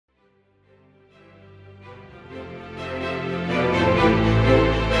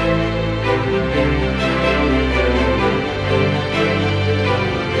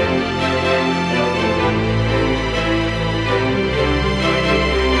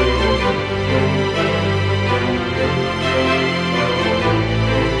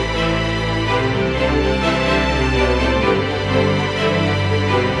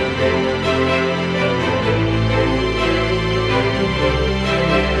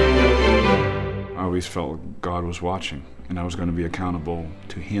always felt God was watching, and I was going to be accountable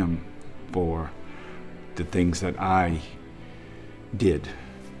to Him for the things that I did.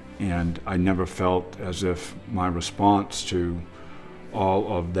 And I never felt as if my response to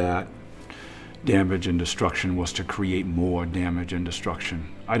all of that damage and destruction was to create more damage and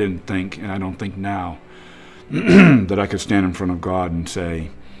destruction. I didn't think, and I don't think now, that I could stand in front of God and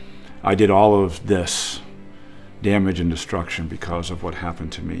say, I did all of this damage and destruction because of what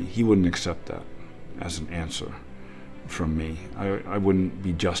happened to me. He wouldn't accept that as an answer from me. I wouldn't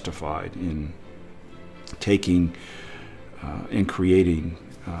be justified in taking and creating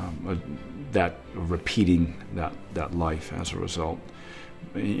repeating that life as a result.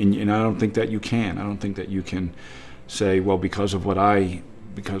 And I don't think that you can. I don't think that you can say, well, because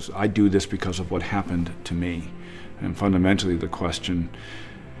I do this because of what happened to me. And fundamentally the question,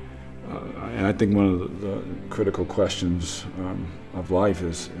 and I think one of the critical questions of life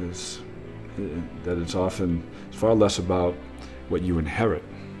is that it's far less about what you inherit.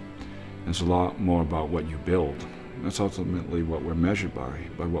 It's a lot more about what you build. That's ultimately what we're measured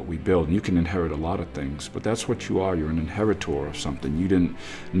by what we build. And you can inherit a lot of things, but that's what you are. You're an inheritor of something. You didn't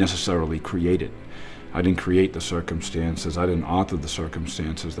necessarily create it. I didn't create the circumstances. I didn't author the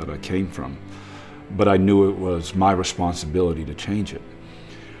circumstances that I came from. But I knew it was my responsibility to change it.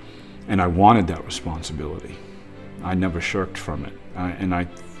 And I wanted that responsibility. I never shirked from it. And I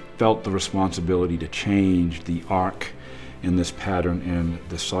felt the responsibility to change the arc in this pattern and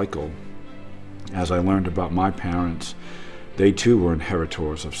this cycle. As I learned about my parents, they too were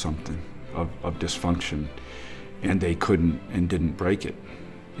inheritors of something, of dysfunction, and they couldn't and didn't break it.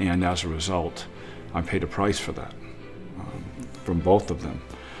 And as a result, I paid a price for that from both of them.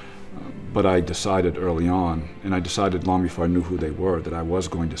 But I decided early on, and I decided long before I knew who they were, that I was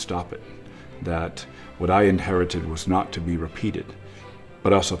going to stop it, that what I inherited was not to be repeated,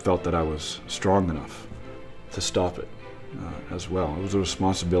 but I also felt that I was strong enough to stop it as well. It was a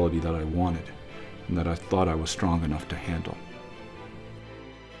responsibility that I wanted, and that I thought I was strong enough to handle.